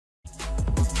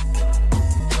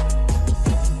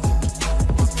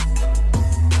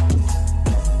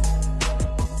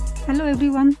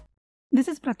everyone, this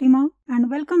is Pratima and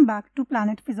welcome back to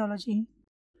Planet Physiology.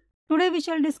 Today we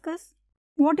shall discuss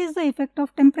what is the effect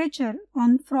of temperature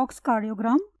on frog's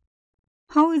cardiogram,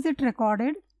 how is it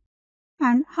recorded,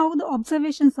 and how the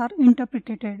observations are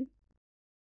interpreted.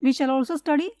 We shall also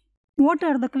study what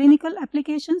are the clinical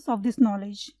applications of this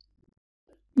knowledge.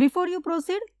 Before you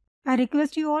proceed, I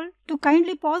request you all to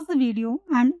kindly pause the video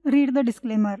and read the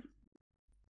disclaimer.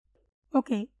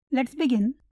 Okay, let's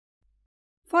begin.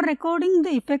 For recording the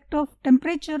effect of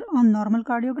temperature on normal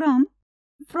cardiogram,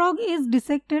 frog is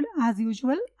dissected as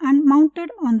usual and mounted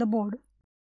on the board.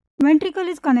 Ventricle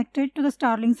is connected to the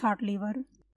starling's heart lever.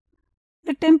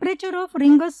 The temperature of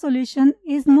Ringer's solution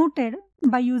is noted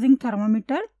by using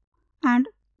thermometer, and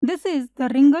this is the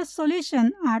Ringer's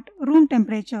solution at room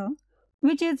temperature,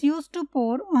 which is used to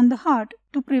pour on the heart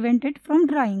to prevent it from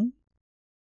drying.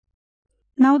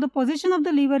 Now the position of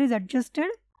the lever is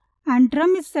adjusted and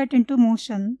drum is set into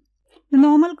motion. The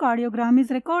normal cardiogram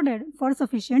is recorded for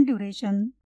sufficient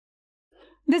duration.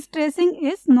 This tracing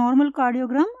is normal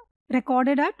cardiogram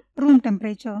recorded at room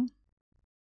temperature.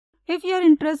 If you are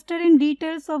interested in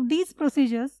details of these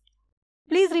procedures,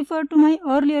 please refer to my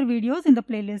earlier videos in the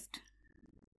playlist.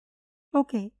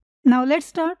 Okay, now let's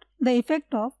start the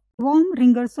effect of warm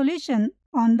Ringer solution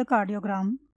on the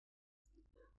cardiogram.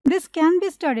 This can be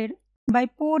studied by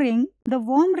pouring the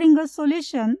warm Ringer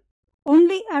solution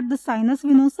only at the sinus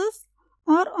venosus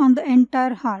or on the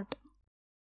entire heart.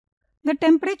 The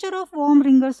temperature of warm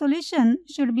Ringer solution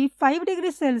should be 5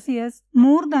 degrees Celsius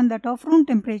more than that of room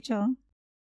temperature.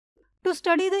 To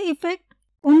study the effect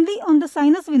only on the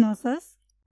sinus venosus,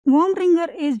 warm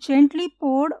Ringer is gently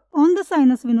poured on the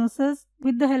sinus venosus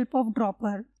with the help of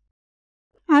dropper.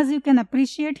 As you can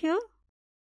appreciate here,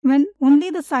 when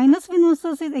only the sinus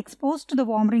venosus is exposed to the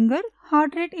warm Ringer,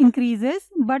 heart rate increases,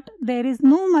 but there is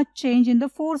no much change in the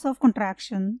force of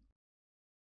contraction.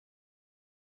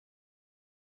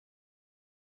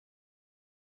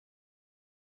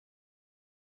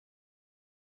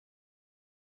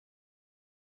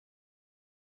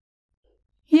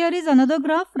 Here is another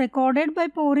graph recorded by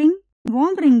pouring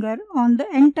warm Ringer on the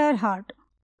entire heart.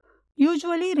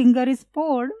 Usually Ringer is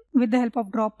poured with the help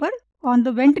of dropper on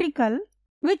the ventricle,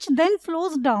 which then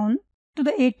flows down to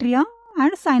the atria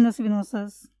and sinus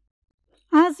venosus.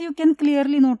 As you can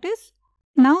clearly notice,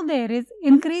 now there is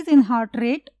increase in heart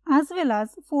rate as well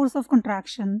as force of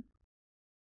contraction.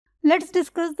 Let's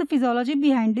discuss the physiology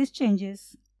behind these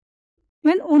changes.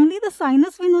 When only the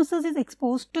sinus venosus is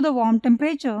exposed to the warm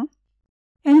temperature,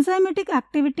 enzymatic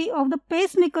activity of the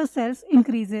pacemaker cells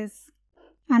increases,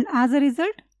 and as a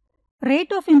result,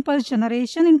 rate of impulse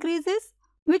generation increases,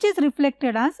 which is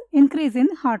reflected as increase in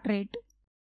heart rate.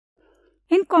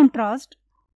 In contrast,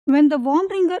 when the warm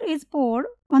Ringer is poured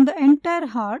on the entire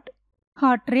heart,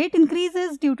 heart rate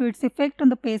increases due to its effect on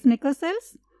the pacemaker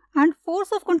cells and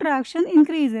force of contraction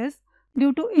increases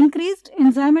due to increased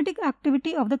enzymatic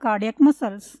activity of the cardiac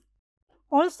muscles.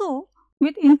 Also,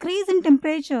 with increase in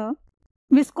temperature,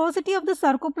 viscosity of the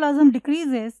sarcoplasm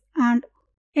decreases and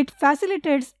it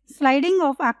facilitates sliding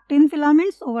of actin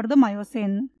filaments over the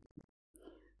myosin.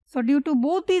 So due to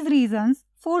both these reasons,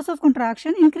 force of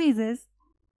contraction increases,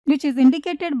 which is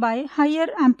indicated by higher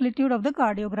amplitude of the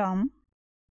cardiogram.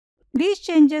 These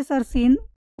changes are seen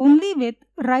only with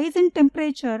rise in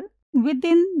temperature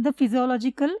within the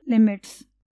physiological limits.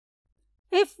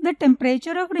 If the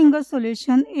temperature of Ringer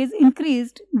solution is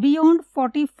increased beyond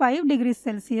 45 degrees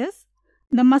Celsius,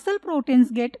 the muscle proteins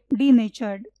get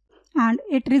denatured and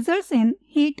it results in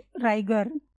heat rigor.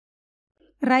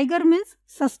 Rigor means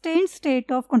sustained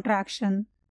state of contraction,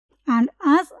 and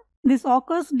as this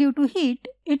occurs due to heat,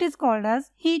 it is called as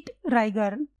heat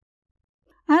rigor.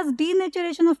 As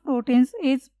denaturation of proteins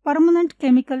is permanent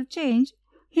chemical change,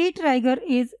 heat rigor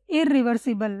is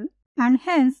irreversible, and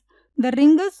hence the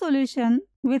Ringer solution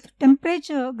with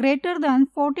temperature greater than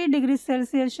 40 degrees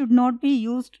Celsius should not be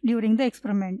used during the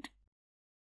experiment.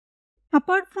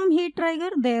 Apart from heat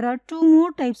rigor, there are two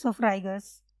more types of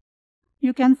rigors.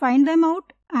 You can find them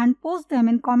out and post them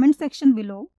in comment section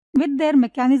below with their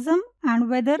mechanism and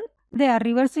whether they are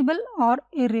reversible or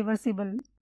irreversible.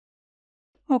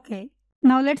 Okay,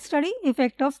 now let's study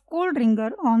effect of cold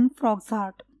Ringer on frog's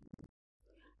heart.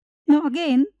 Now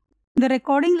again, the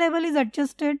recording level is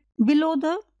adjusted below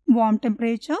the warm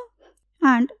temperature,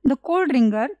 and the cold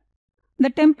Ringer, the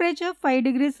temperature 5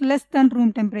 degrees less than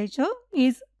room temperature,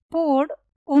 is poured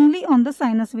only on the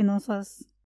sinus venosus.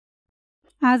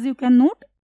 As you can note,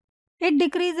 it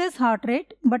decreases heart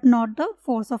rate but not the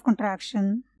force of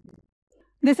contraction.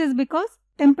 This is because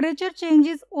temperature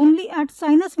changes only at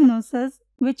sinus venosus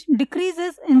which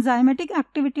decreases enzymatic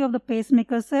activity of the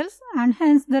pacemaker cells and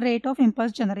hence the rate of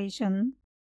impulse generation.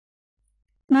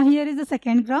 Now here is the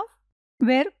second graph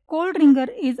where cold ringer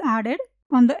is added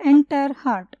on the entire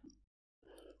heart.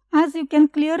 As you can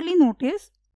clearly notice,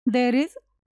 there is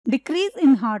decrease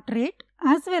in heart rate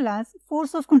as well as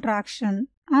force of contraction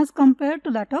as compared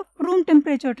to that of room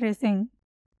temperature tracing.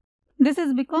 This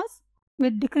is because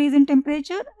with decrease in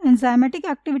temperature, enzymatic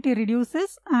activity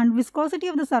reduces and viscosity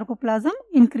of the sarcoplasm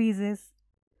increases.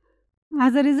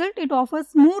 As a result, it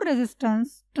offers more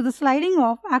resistance to the sliding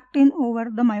of actin over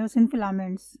the myosin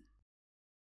filaments.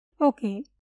 Okay,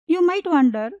 you might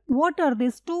wonder what are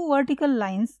these two vertical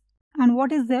lines and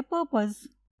what is their purpose.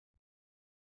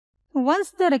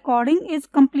 Once the recording is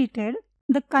completed,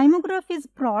 the kymograph is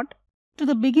brought to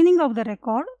the beginning of the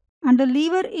record and the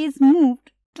lever is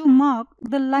moved to mark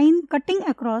the line cutting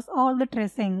across all the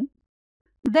tracing.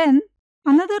 Then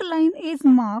another line is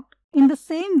marked in the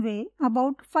same way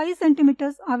about 5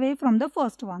 cm away from the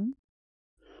first one.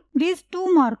 These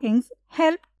two markings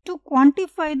help to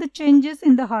quantify the changes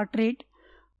in the heart rate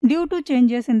due to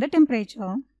changes in the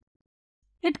temperature.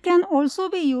 It can also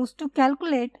be used to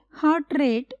calculate heart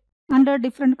rate under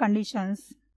different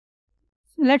conditions.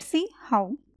 Let's see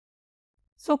how.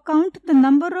 So count the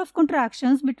number of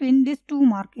contractions between these two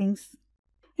markings.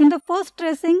 In the first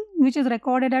tracing, which is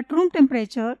recorded at room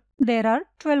temperature, there are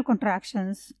 12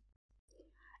 contractions.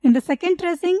 In the second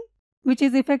tracing, which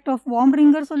is effect of warm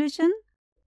ringer solution,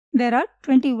 there are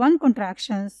 21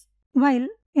 contractions, while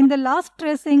in the last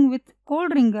tracing with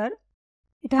cold ringer,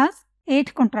 it has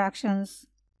 8 contractions.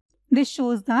 This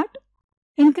shows that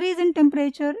increase in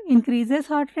temperature increases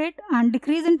heart rate and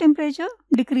decrease in temperature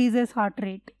decreases heart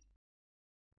rate.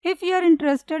 If you are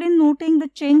interested in noting the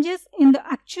changes in the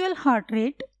actual heart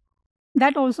rate,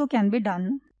 that also can be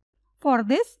done. For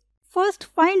this, first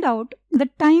find out the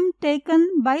time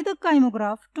taken by the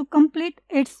kymograph to complete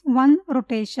its one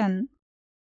rotation.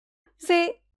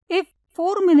 Say, if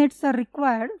 4 minutes are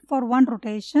required for one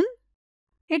rotation,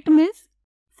 it means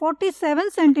 47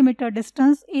 cm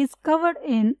distance is covered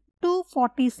in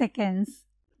 240 seconds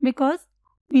because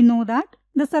we know that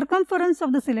the circumference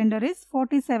of the cylinder is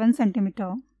 47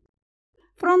 cm.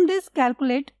 From this,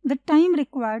 calculate the time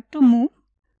required to move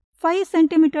 5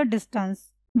 cm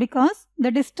distance because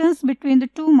the distance between the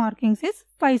two markings is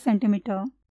 5 cm.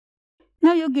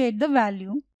 Now you get the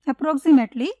value.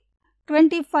 Approximately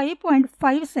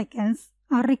 25.5 seconds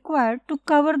are required to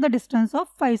cover the distance of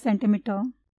 5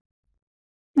 cm.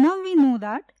 Now we know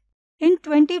that in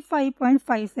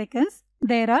 25.5 seconds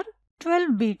there are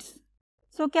 12 beats.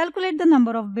 So calculate the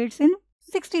number of beats in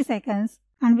 60 seconds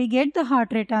and we get the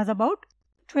heart rate as about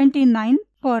 29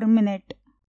 per minute.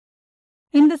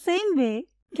 In the same way,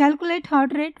 calculate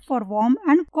heart rate for warm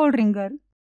and cold ringer.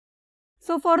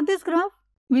 So for this graph,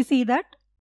 we see that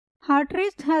heart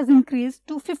rate has increased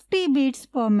to 50 beats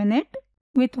per minute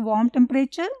with warm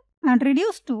temperature and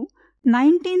reduced to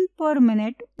 19 per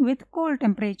minute with cold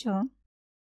temperature.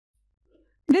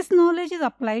 This knowledge is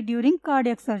applied during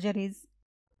cardiac surgeries,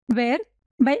 where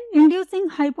by inducing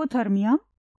hypothermia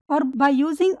or by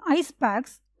using ice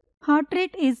packs, heart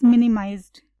rate is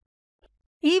minimized.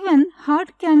 Even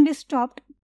heart can be stopped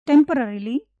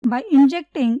temporarily by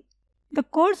injecting the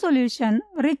cold solution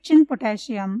rich in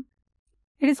potassium.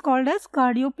 It is called as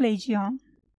cardioplasty.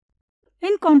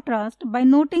 In contrast, by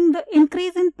noting the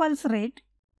increase in pulse rate,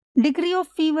 degree of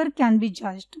fever can be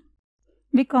judged.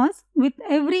 Because with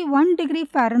every 1 degree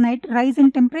Fahrenheit rise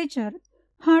in temperature,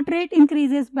 heart rate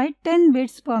increases by 10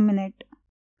 beats per minute.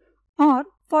 Or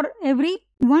for every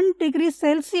 1 degree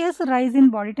Celsius rise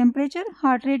in body temperature,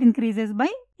 heart rate increases by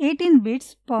 18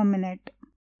 beats per minute.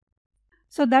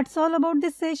 So that's all about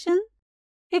this session.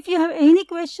 If you have any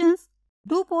questions,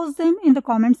 do post them in the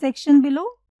comment section below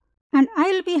and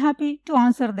I'll be happy to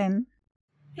answer them.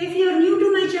 If you are new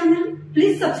to my channel,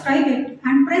 please subscribe it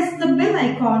and press the bell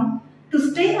icon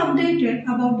to stay updated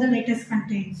about the latest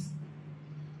contents.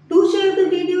 Do share the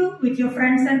video with your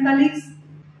friends and colleagues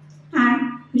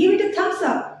and give it a thumbs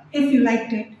up if you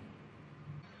liked it.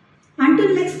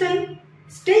 Until next time,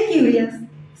 stay curious,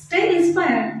 stay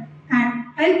inspired and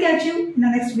I'll catch you in the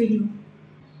next video.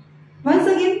 Once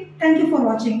again, thank you for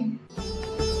watching.